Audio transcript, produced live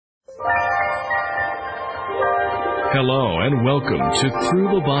Hello and welcome to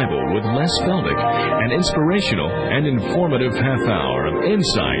Through the Bible with Les Feldick, an inspirational and informative half hour of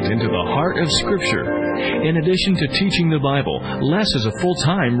insight into the heart of Scripture. In addition to teaching the Bible, Les is a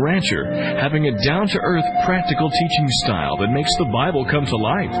full-time rancher, having a down-to-earth, practical teaching style that makes the Bible come to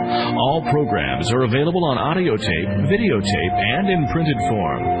life. All programs are available on audio tape, videotape, and in printed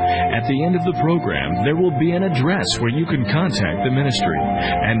form. At the end of the program, there will be an address where you can contact the ministry.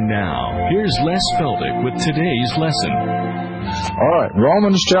 And now, here's Les Feldick with today's lesson. All right,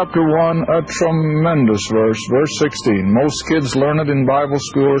 Romans chapter 1, a tremendous verse, verse 16. Most kids learn it in Bible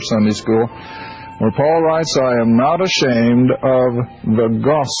school or Sunday school, where Paul writes, I am not ashamed of the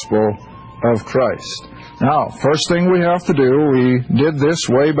gospel of Christ. Now, first thing we have to do, we did this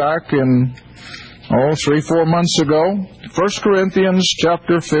way back in, 3-4 months ago, 1 Corinthians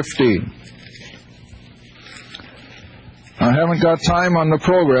chapter 15. I haven't got time on the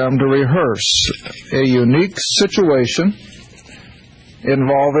program to rehearse a unique situation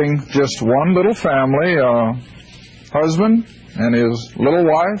involving just one little family, a husband and his little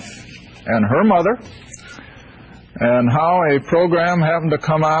wife and her mother, and how a program happened to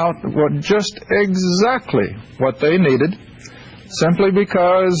come out with just exactly what they needed, simply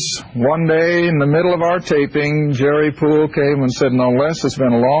because one day in the middle of our taping, Jerry Poole came and said, no, Les, it's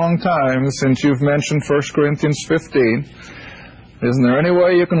been a long time since you've mentioned 1 Corinthians 15. Isn't there any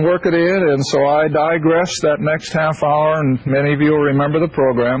way you can work it in? And so I digressed that next half hour, and many of you will remember the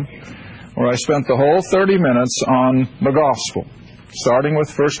program, where I spent the whole 30 minutes on the gospel, starting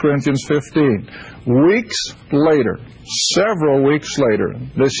with 1 Corinthians 15. Weeks later, several weeks later,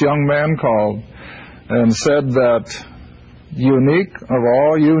 this young man called and said that, unique of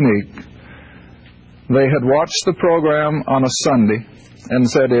all unique, they had watched the program on a Sunday and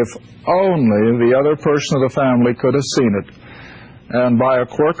said if only the other person of the family could have seen it. And by a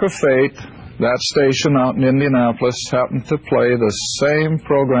quirk of fate, that station out in Indianapolis happened to play the same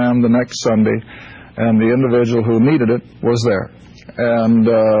program the next Sunday, and the individual who needed it was there. And,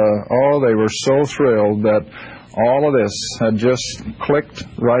 they were so thrilled that all of this had just clicked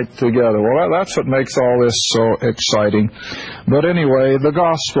right together. Well, that's what makes all this so exciting. But anyway, the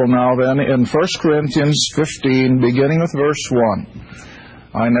gospel now then in 1 Corinthians 15, beginning with verse 1.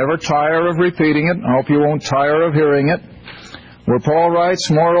 I never tire of repeating it. I hope you won't tire of hearing it. Where Paul writes,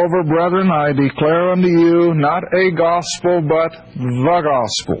 moreover, brethren, I declare unto you not a gospel, but the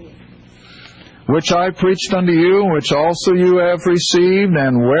gospel, which I preached unto you, which also you have received,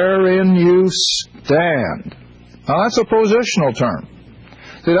 and wherein you stand. Now that's a positional term.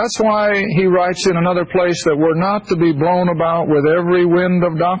 See, that's why he writes in another place that we're not to be blown about with every wind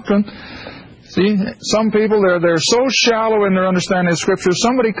of doctrine. See, some people, they're so shallow in their understanding of Scripture.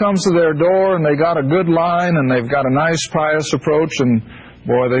 Somebody comes to their door and they got a good line and they've got a nice pious approach, and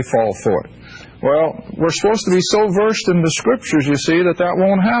boy, they fall for it. Well, we're supposed to be so versed in the Scriptures, you see, that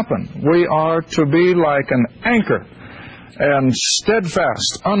won't happen. We are to be like an anchor and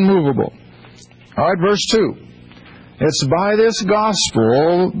steadfast, unmovable. All right, verse 2. It's by this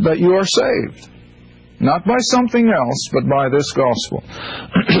gospel that you are saved. Not by something else, but by this gospel.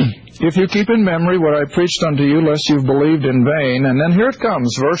 If you keep in memory what I preached unto you, lest you've believed in vain. And then here it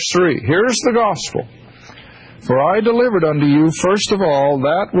comes, verse 3. Here's the gospel. For I delivered unto you, first of all,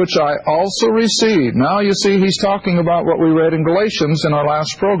 that which I also received. Now you see, he's talking about what we read in Galatians in our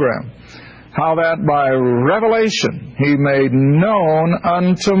last program. How that by revelation he made known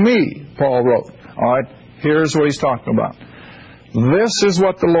unto me, Paul wrote. All right, here's what he's talking about. This is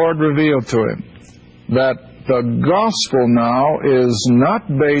what the Lord revealed to him. That the gospel now is not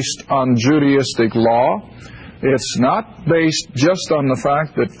based on Judaistic law. It's not based just on the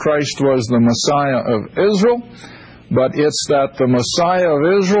fact that Christ was the Messiah of Israel, but it's that the Messiah of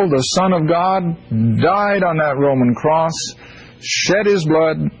Israel, the Son of God, died on that Roman cross, shed his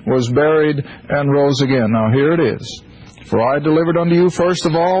blood, was buried, and rose again. Now here it is. For I delivered unto you first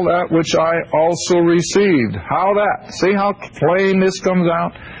of all that which I also received. How that? See how plain this comes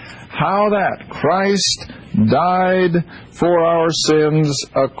out? How that Christ died for our sins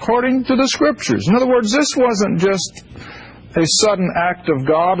according to the Scriptures. In other words, this wasn't just a sudden act of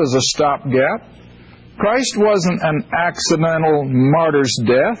God as a stopgap. Christ wasn't an accidental martyr's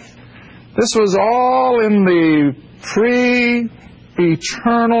death. This was all in the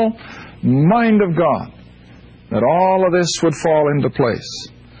pre-eternal mind of God, that all of this would fall into place.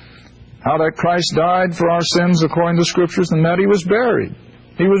 How that Christ died for our sins according to the Scriptures, and that he was buried.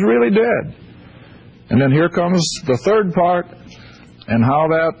 He was really dead. And then here comes the third part, and how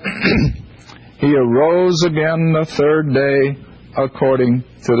that he arose again the third day according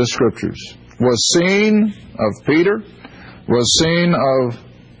to the Scriptures. Was seen of Peter, was seen of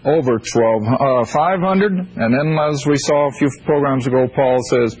over 500, and then as we saw a few programs ago, Paul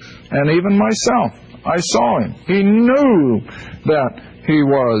says, and even myself, I saw him. He knew that he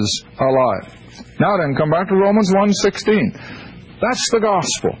was alive. Now then, come back to Romans 1:16. That's the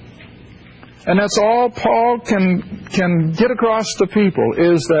gospel. And that's all Paul can get across to people,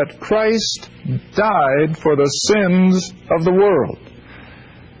 is that Christ died for the sins of the world.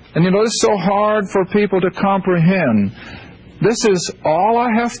 And you know, it's so hard for people to comprehend. This is all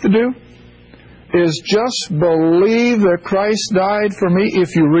I have to do, is just believe that Christ died for me.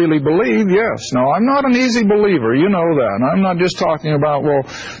 If you really believe, yes. Now, I'm not an easy believer. You know that. I'm not just talking about, well,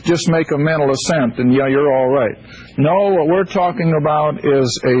 just make a mental assent and yeah, you're all right. No, what we're talking about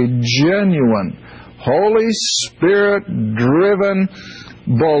is a genuine, Holy Spirit-driven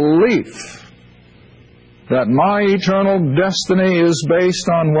belief that my eternal destiny is based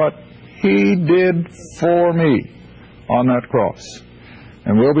on what He did for me on that cross.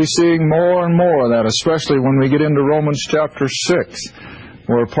 And we'll be seeing more and more of that, especially when we get into Romans chapter 6,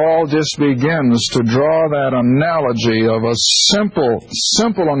 where Paul just begins to draw that analogy of a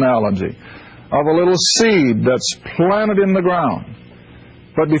simple analogy of a little seed that's planted in the ground.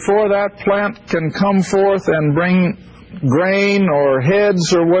 But before that plant can come forth and bring grain or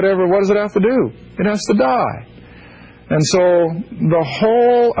heads or whatever, what does it have to do? It has to die. And so the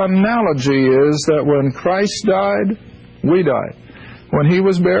whole analogy is that when Christ died, we died. When He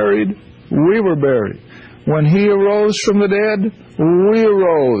was buried, we were buried. When He arose from the dead, we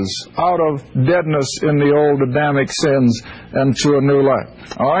arose out of deadness in the old Adamic sins and to a new life.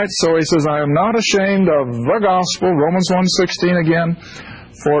 All right, so he says, I am not ashamed of the gospel, Romans 1:16 again,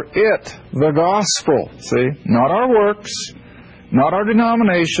 for it, the gospel, see, not our works, not our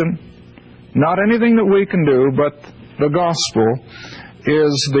denomination, not anything that we can do, but the gospel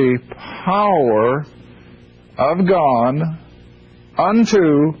is the power of God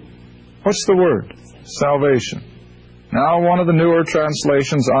unto, what's the word? Salvation. Now, one of the newer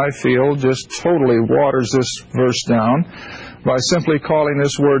translations, I feel, just totally waters this verse down by simply calling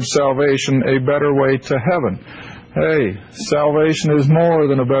this word salvation a better way to heaven. Hey, salvation is more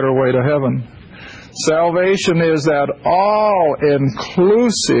than a better way to heaven. Salvation is that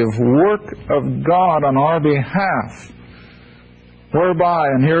all-inclusive work of God on our behalf, whereby,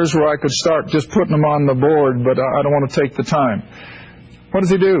 and here's where I could start just putting them on the board, but I don't want to take the time. What does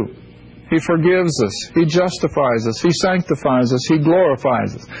He do? He forgives us. He justifies us. He sanctifies us. He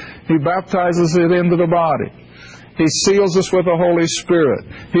glorifies us. He baptizes us into the body. He seals us with the Holy Spirit.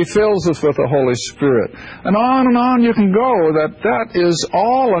 He fills us with the Holy Spirit. And on you can go, that is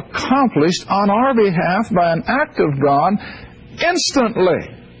all accomplished on our behalf by an act of God instantly,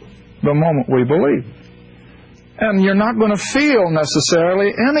 the moment we believe. And you're not going to feel necessarily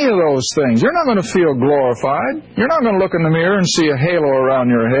any of those things. You're not going to feel glorified. You're not going to look in the mirror and see a halo around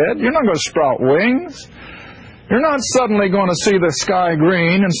your head. You're not going to sprout wings. You're not suddenly going to see the sky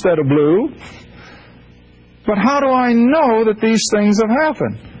green instead of blue. But how do I know that these things have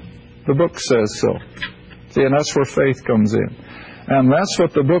happened? The book says so. See, and that's where faith comes in. And that's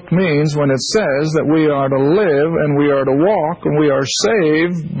what the book means when it says that we are to live and we are to walk and we are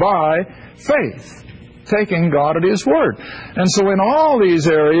saved by faith, taking God at His word. And so in all these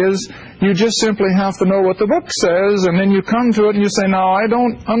areas, you just simply have to know what the book says, and then you come to it and you say, now, I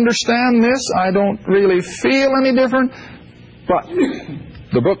don't understand this, I don't really feel any different, but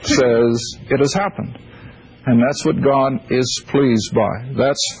the book says it has happened. And that's what God is pleased by.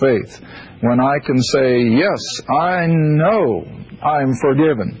 That's faith. When I can say, yes, I know I'm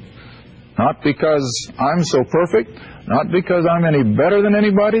forgiven. Not because I'm so perfect, not because I'm any better than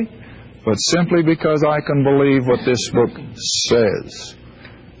anybody, but simply because I can believe what this book says.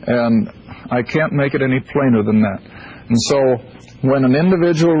 And I can't make it any plainer than that. And so, when an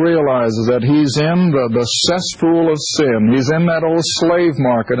individual realizes that he's in the cesspool of sin, he's in that old slave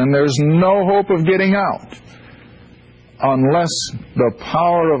market, and there's no hope of getting out unless the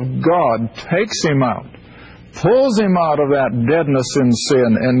power of God takes him out, pulls him out of that deadness in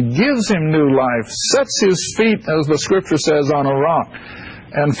sin, and gives him new life, sets his feet, as the Scripture says, on a rock,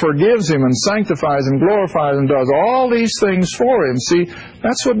 and forgives him and sanctifies and glorifies and does all these things for him. See,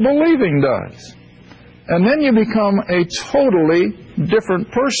 that's what believing does. And then you become a totally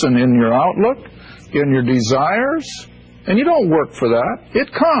different person in your outlook, in your desires, and you don't work for that.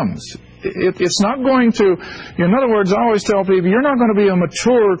 It comes. It's not going to, in other words, I always tell people, you're not going to be a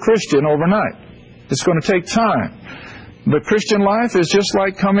mature Christian overnight. It's going to take time. The Christian life is just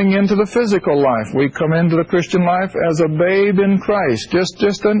like coming into the physical life. We come into the Christian life as a babe in Christ,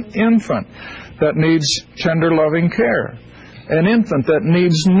 just an infant that needs tender, loving care, an infant that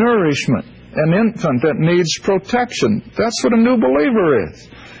needs nourishment, an infant that needs protection. That's what a new believer is.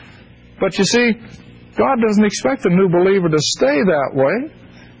 But you see, God doesn't expect a new believer to stay that way.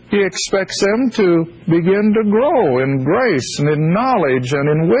 He expects them to begin to grow in grace and in knowledge and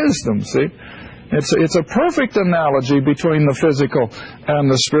in wisdom, see? It's a perfect analogy between the physical and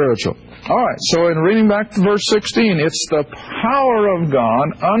the spiritual. All right, so in reading back to verse 16, it's the power of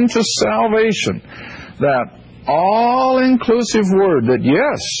God unto salvation, that all-inclusive word that,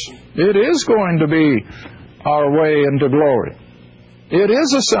 yes, it is going to be our way into glory. It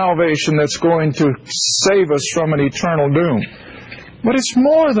is a salvation that's going to save us from an eternal doom. But it's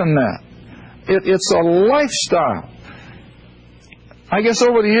more than that. It's a lifestyle. I guess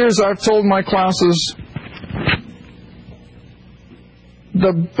over the years I've told my classes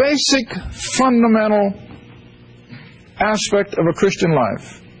the basic fundamental aspect of a Christian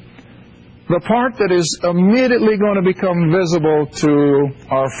life, the part that is immediately going to become visible to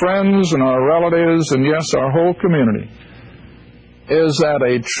our friends and our relatives and, yes, our whole community, is that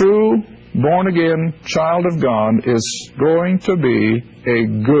a true born-again child of God is going to be a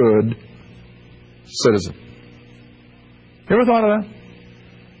good citizen. You ever thought of that?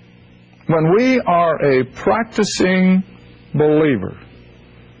 When we are a practicing believer,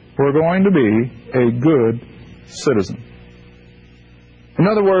 we're going to be a good citizen. In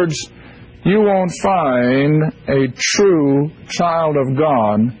other words, you won't find a true child of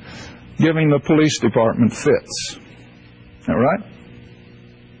God giving the police department fits. Is that right?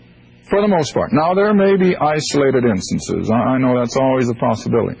 For the most part. Now, there may be isolated instances. I know that's always a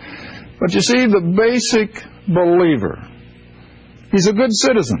possibility. But you see, the basic believer, he's a good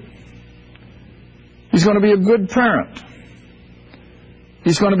citizen. He's going to be a good parent.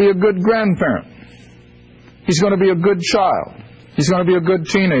 He's going to be a good grandparent. He's going to be a good child. He's going to be a good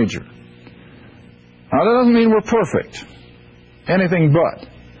teenager. Now, that doesn't mean we're perfect. Anything but.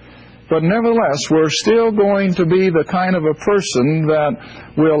 But nevertheless, we're still going to be the kind of a person that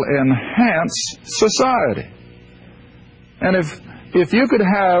will enhance society. And if you could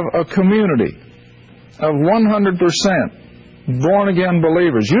have a community of 100% born-again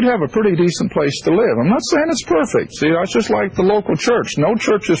believers, you'd have a pretty decent place to live. I'm not saying it's perfect. See, that's just like the local church. No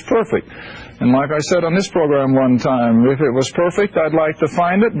church is perfect. And like I said on this program one time, if it was perfect, I'd like to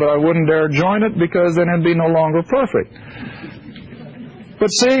find it, but I wouldn't dare join it because then it'd be no longer perfect. But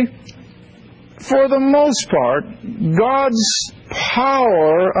see, for the most part, God's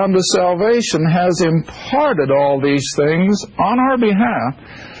power unto salvation has imparted all these things on our behalf.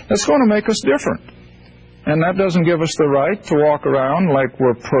 That's going to make us different. And that doesn't give us the right to walk around like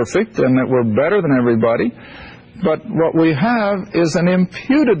we're perfect and that we're better than everybody. But what we have is an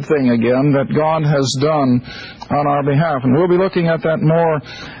imputed thing again that God has done on our behalf. And we'll be looking at that more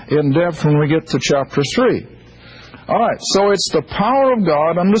in depth when we get to chapter 3. All right, so it's the power of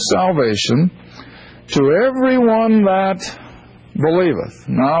God unto salvation to everyone that believeth.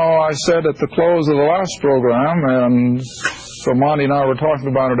 Now, I said at the close of the last program, and so Monty and I were talking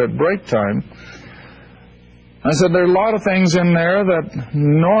about it at break time, I said there are a lot of things in there that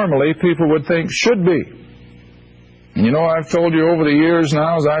normally people would think should be. And you know, I've told you over the years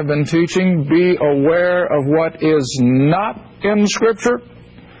now as I've been teaching, be aware of what is not in Scripture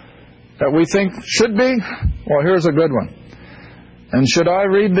that we think should be. Well, here's a good one. And should I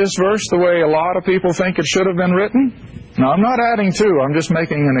read this verse the way a lot of people think it should have been written? Now, I'm not adding to, I'm just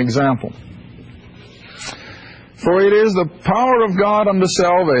making an example. For it is the power of God unto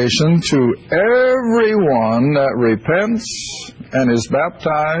salvation to everyone that repents and is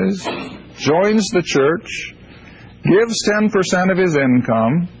baptized, joins the church, gives 10% of his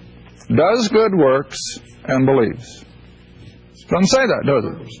income, does good works, and believes. Doesn't say that, does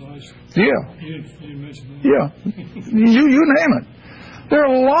it? Yeah. Yeah. You name it. There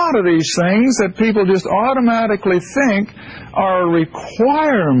are a lot of these things that people just automatically think are a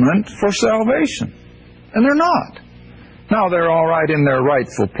requirement for salvation. And they're not. Now, they're all right in their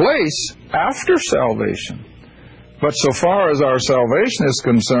rightful place after salvation. But so far as our salvation is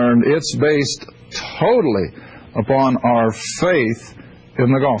concerned, it's based totally upon our faith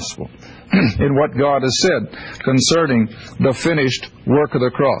in the gospel, in what God has said concerning the finished work of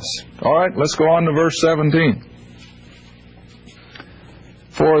the cross. All right, let's go on to verse 17.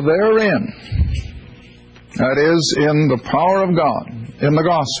 For therein, that is, in the power of God, in the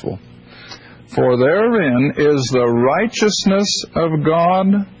gospel, for therein is the righteousness of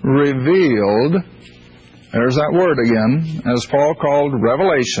God revealed. There's that word again, as Paul called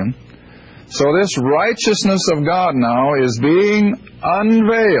revelation. So this righteousness of God now is being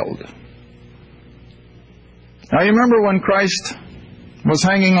unveiled. Now you remember when Christ was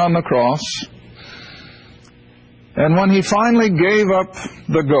hanging on the cross, and when he finally gave up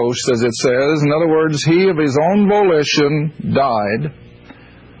the ghost, as it says, in other words, he of his own volition died,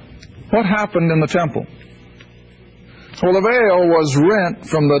 What happened in the temple? Well, the veil was rent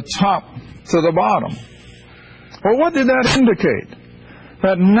from the top to the bottom. Well, what did that indicate?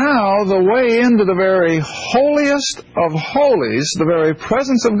 That now the way into the very holiest of holies, the very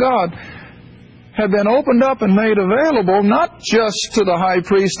presence of God, had been opened up and made available not just to the high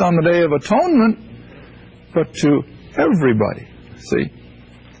priest on the Day of Atonement, but to everybody. See?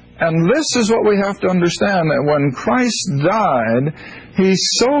 And this is what we have to understand, that when Christ died, He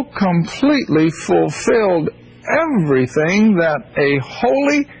so completely fulfilled everything that a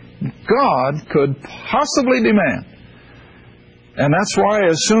holy God could possibly demand. And that's why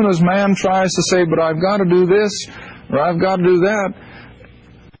as soon as man tries to say, but I've got to do this, or I've got to do that,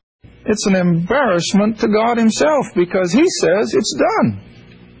 it's an embarrassment to God Himself, because He says it's done.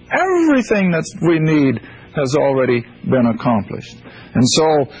 Everything that we need has already been accomplished. And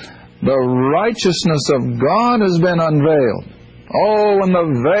so the righteousness of God has been unveiled. Oh, when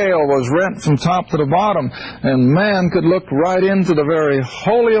the veil was rent from top to the bottom, and man could look right into the very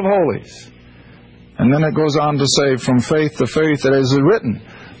holy of holies. And then it goes on to say, from faith to faith, it is written,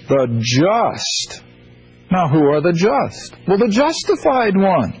 the just. Now, who are the just? Well, the justified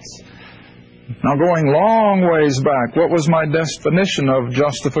ones. Now, going long ways back, what was my definition of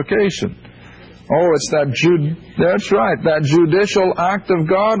justification? Oh, it's that's right, that judicial act of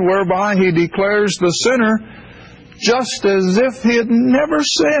God whereby He declares the sinner just as if he had never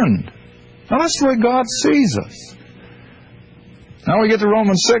sinned. Now, that's the way God sees us. Now we get to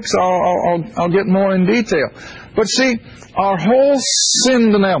Romans 6, I'll get more in detail. But see, our whole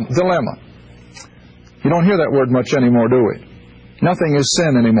sin dilemma, you don't hear that word much anymore, do we? Nothing is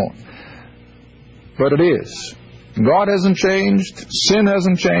sin anymore. But it is. God hasn't changed. Sin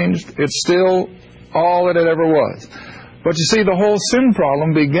hasn't changed. It's still all that it ever was. But you see, the whole sin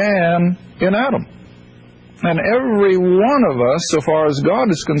problem began in Adam. And every one of us, so far as God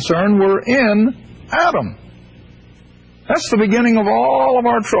is concerned, were in Adam. That's the beginning of all of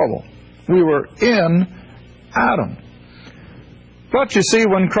our trouble. We were in Adam. But you see,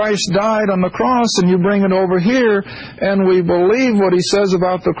 when Christ died on the cross, and you bring it over here, and we believe what He says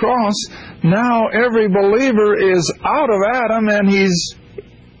about the cross, now every believer is out of Adam and he's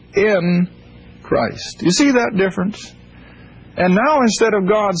in Christ. You see that difference? And now, instead of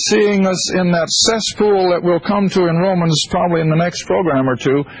God seeing us in that cesspool that we'll come to in Romans probably in the next program or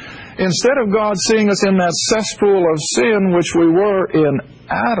two, instead of God seeing us in that cesspool of sin which we were in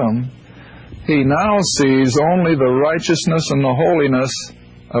Adam, He now sees only the righteousness and the holiness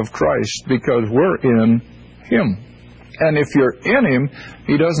of Christ, because we're in Him. And if you're in Him,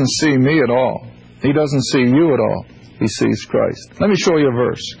 He doesn't see me at all. He doesn't see you at all. He sees Christ. Let me show you a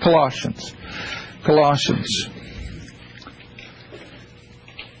verse. Colossians.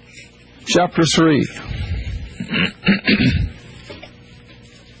 Chapter 3.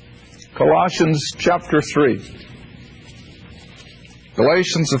 Colossians chapter 3.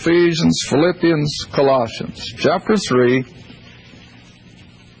 Galatians, Ephesians, Philippians, Colossians. Chapter 3.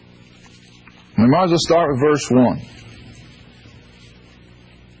 We might as well start with verse 1.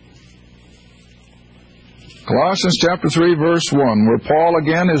 Colossians chapter 3, verse 1, where Paul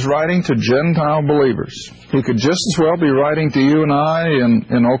again is writing to Gentile believers. He could just as well be writing to you and I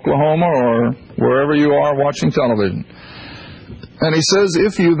in Oklahoma or wherever you are watching television. And he says,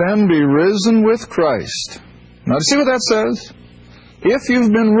 if you then be risen with Christ. Now, see what that says? If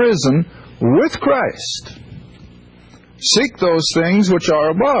you've been risen with Christ, seek those things which are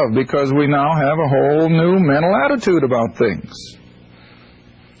above, because we now have a whole new mental attitude about things.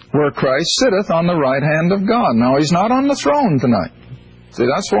 Where Christ sitteth on the right hand of God. Now, He's not on the throne tonight. See,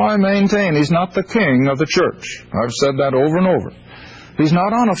 that's why I maintain He's not the king of the church. I've said that over and over. He's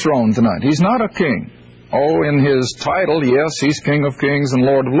not on a throne tonight. He's not a king. Oh, in His title, yes, He's King of Kings and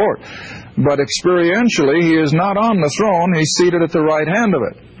Lord of Lords. But experientially, He is not on the throne. He's seated at the right hand of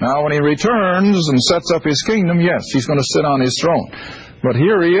it. Now, when He returns and sets up His kingdom, yes, He's going to sit on His throne. But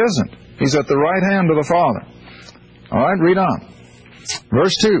here He isn't. He's at the right hand of the Father. All right, read on.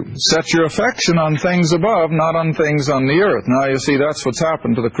 Verse 2, set your affection on things above, not on things on the earth. Now, you see, that's what's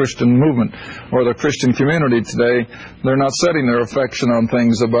happened to the Christian movement or the Christian community today. They're not setting their affection on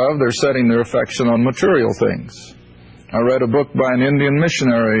things above. They're setting their affection on material things. I read a book by an Indian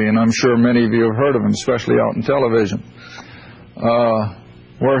missionary, and I'm sure many of you have heard of him, especially out in television,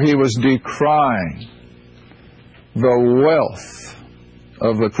 where he was decrying the wealth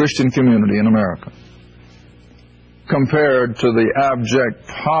of the Christian community in America compared to the abject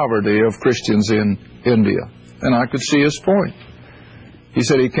poverty of Christians in India. And I could see his point. He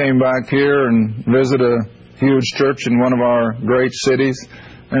said he came back here and visited a huge church in one of our great cities,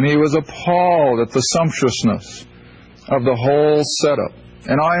 and he was appalled at the sumptuousness of the whole setup.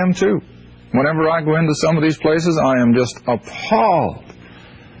 And I am too. Whenever I go into some of these places, I am just appalled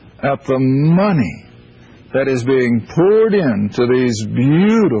at the money that is being poured into these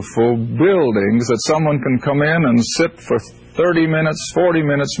beautiful buildings that someone can come in and sit for 30 minutes, 40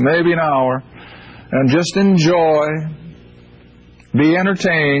 minutes, maybe an hour, and just enjoy, be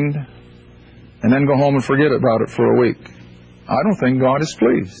entertained, and then go home and forget about it for a week. I don't think God is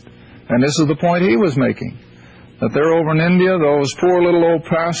pleased. And this is the point he was making, that there over in India, those poor little old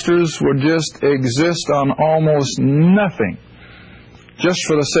pastors would just exist on almost nothing, just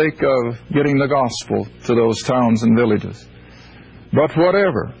for the sake of getting the gospel to those towns and villages. But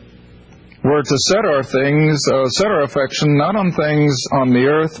whatever, we're to set our affection not on things on the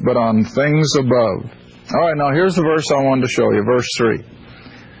earth, but on things above. All right, now here's the verse I wanted to show you, verse 3.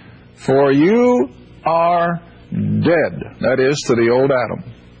 For you are dead, that is, to the old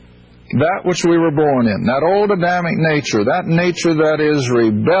Adam, that which we were born in, that old Adamic nature, that nature that is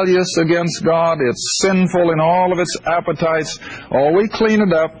rebellious against God, it's sinful in all of its appetites. Oh, we clean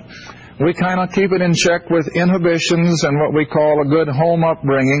it up. We kind of keep it in check with inhibitions and what we call a good home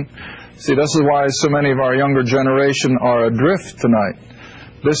upbringing. See, this is why so many of our younger generation are adrift tonight.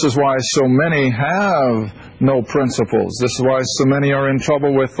 This is why so many have no principles. This is why so many are in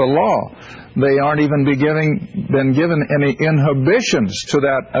trouble with the law. They aren't even been given any inhibitions to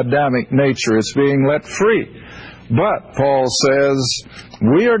that Adamic nature. It's being let free. But, Paul says,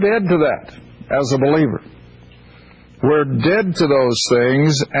 we are dead to that as a believer. We're dead to those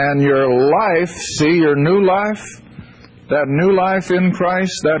things, and your life, see, your new life, that new life in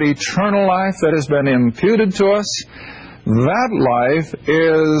Christ, that eternal life that has been imputed to us, that life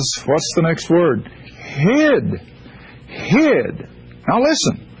is, what's the next word? Hid. Hid. Now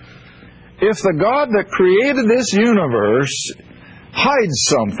listen. If the God that created this universe hides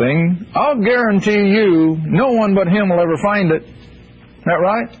something, I'll guarantee you no one but Him will ever find it. Isn't that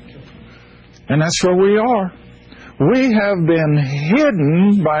right? And that's where we are. We have been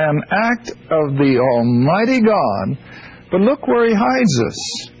hidden by an act of the Almighty God, but look where He hides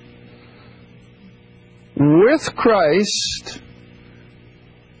us. With Christ,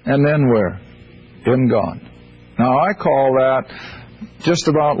 and then where? In God. Now I call that just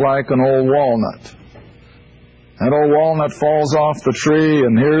about like an old walnut. That old walnut falls off the tree,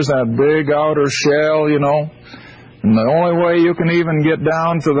 and here's that big outer shell, you know. And the only way you can even get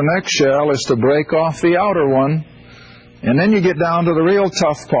down to the next shell is to break off the outer one. And then you get down to the real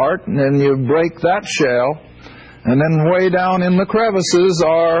tough part, and then you break that shell. And then way down in the crevices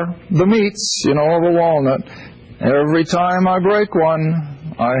are the meats, you know, of a walnut. Every time I break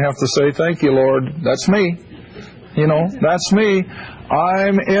one, I have to say, thank you, Lord. That's me. You know, that's me.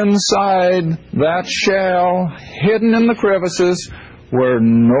 I'm inside that shell, hidden in the crevices, where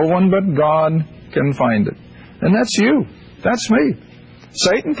no one but God can find it. And that's you. That's me.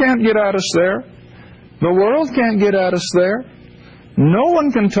 Satan can't get at us there. The world can't get at us there. No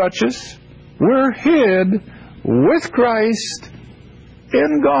one can touch us. We're hid with Christ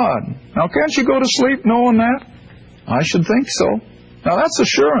in God. Now, can't you go to sleep knowing that? I should think so. Now, that's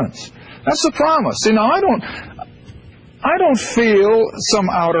assurance. That's a promise. See, now, I don't feel some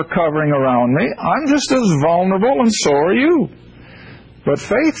outer covering around me. I'm just as vulnerable, and so are you. But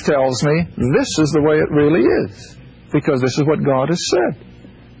faith tells me this is the way it really is, because this is what God has said.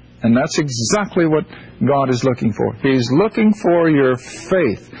 And that's exactly what God is looking for. He's looking for your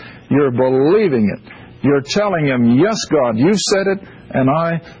faith. You're believing it. You're telling Him, yes, God, you said it, and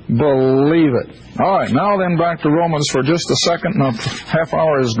I believe it. All right, now then back to Romans for just a second. Now, half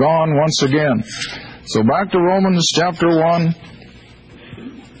hour is gone once again. So back to Romans chapter 1.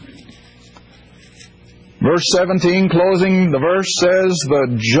 Verse 17, closing, the verse says,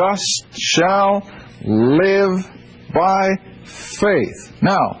 the just shall live by faith.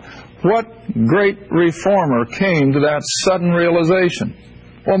 Now, what great reformer came to that sudden realization?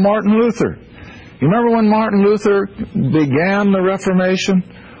 Well, Martin Luther. You remember when Martin Luther began the Reformation?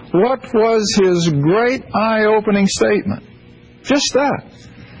 What was his great eye-opening statement? Just that.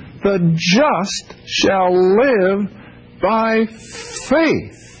 The just shall live by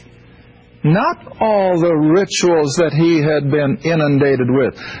faith. Not all the rituals that he had been inundated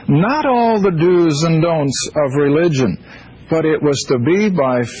with. Not all the do's and don'ts of religion. But it was to be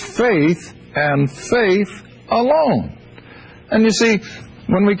by faith and faith alone. And you see,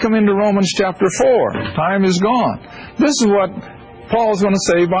 when we come into Romans chapter 4, time is gone. This is what Paul's going to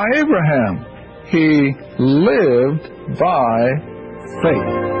say by Abraham. He lived by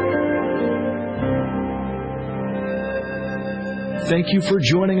faith. thank you for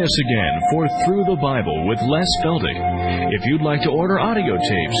joining us again for Through the Bible with Les Feldick. If you'd like to order audio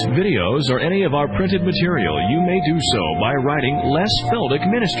tapes, videos, or any of our printed material, you may do so by writing Les Feldick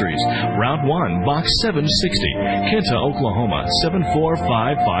Ministries, Route 1, Box 760, Kinta, Oklahoma,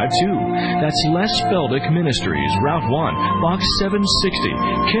 74552. That's Les Feldick Ministries, Route 1, Box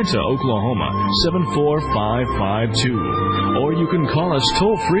 760, Kinta, Oklahoma, 74552. Or you can call us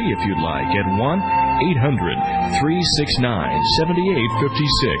toll-free if you'd like at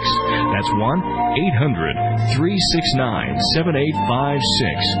 1-800-369-7856. That's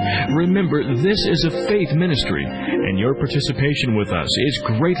 1-800-369-7856. Remember, this is a faith ministry, and your participation with us is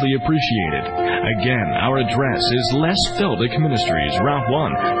greatly appreciated. Again, our address is Les Feldick Ministries, Route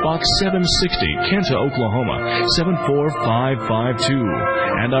 1, Box 760, Kinta, Oklahoma, 74552.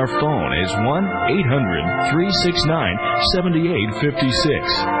 And our phone is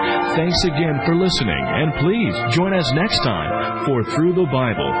 1-800-369-7856. Thanks again for listening, and please join us next time for Through the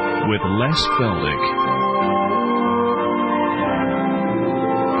Bible with Les Feldick.